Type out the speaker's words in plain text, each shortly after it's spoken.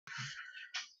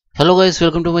Hello guys,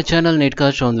 welcome to my channel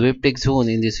Netcast on Web Tech Zone.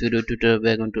 In this video tutorial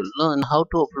we are going to learn how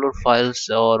to upload files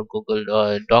or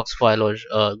Google Docs file or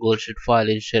Google Sheet file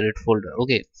in shared folder.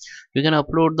 Okay, you can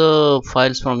upload the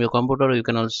files from your computer. You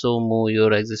can also move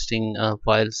your existing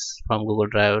files from Google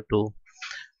Drive to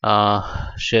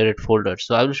shared folder.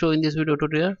 So I will show in this video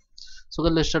tutorial. So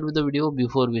let's start with the video.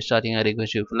 Before we starting, I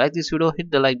request you, if you like this video,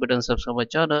 hit the like button, subscribe my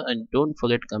channel, and don't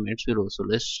forget comments below. So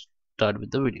let's start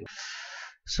with the video.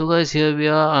 So guys, here we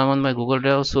are. I'm on my Google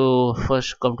Drive. So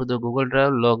first come to the Google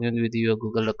Drive, log in with your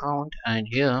Google account, and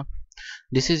here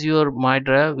this is your my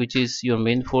drive, which is your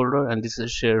main folder, and this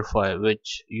is share file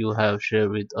which you have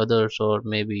shared with others, or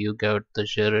maybe you get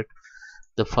the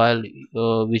the file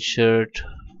which shared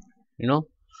you know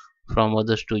from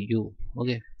others to you.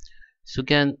 Okay, so you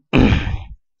can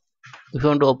if you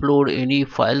want to upload any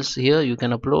files here, you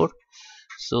can upload.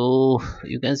 So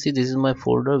you can see this is my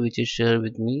folder which is shared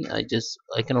with me. I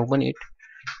can open it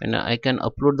and I can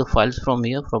upload the files from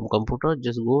here from computer.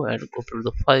 Just go and upload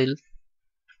the file.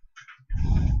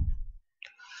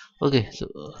 Okay, so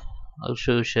I'll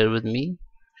show you share with me.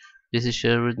 This is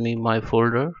share with me my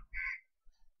folder.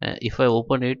 If I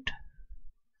open it,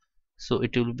 so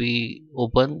it will be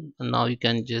open, and now you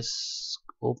can just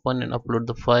open and upload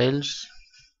the files.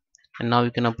 And now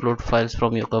you can upload files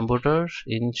from your computer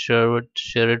in shared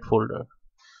folder.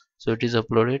 So it is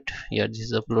uploaded. Yeah, this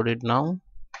is uploaded now.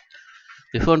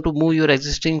 If you want to move your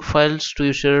existing files to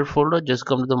your shared folder, just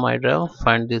come to the my drive,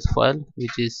 find this file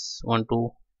which is want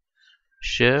to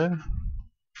share.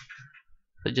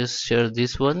 So just share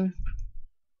this one,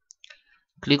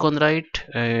 click on right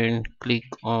and click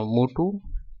on move to.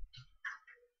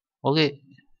 Okay,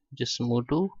 just move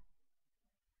to,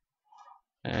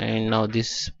 and now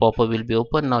this pop-up will be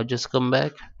open. Now just come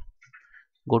back,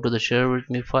 go to the share with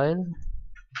me file,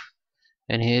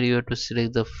 and here you have to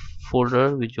select the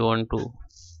folder which you want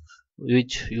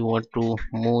to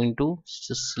move into.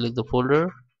 Just select the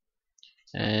folder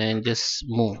and just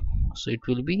move, so it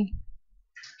will be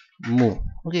move.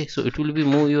 Okay, so it will be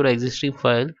move your existing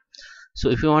file.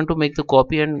 So if you want to make the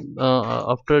copy, and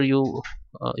after you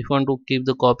if you want to keep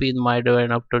the copy in my drive,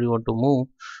 and after you want to move,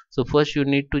 so first you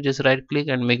need to just right click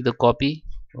and make the copy.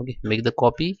 Okay, make the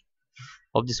copy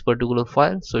of this particular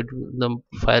file. So the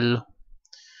file,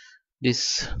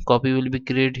 this copy will be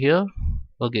created here.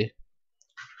 Okay,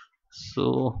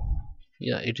 so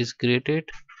yeah, it is created.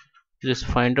 Just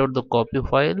find out the copy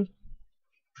file.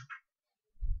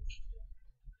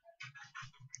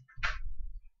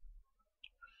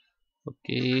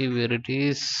 Okay, where it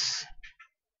is,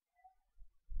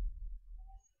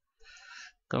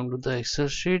 come to the Excel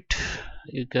sheet.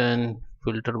 You can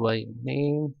filter by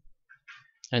name,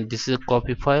 and this is a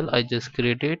copy file I just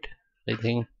created, I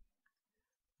think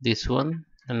this one,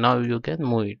 and now you can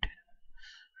move it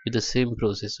with the same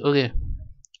process. Okay,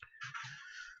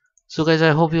 so guys,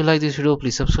 I hope you like this video.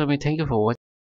 Please subscribe me. Thank you for watching.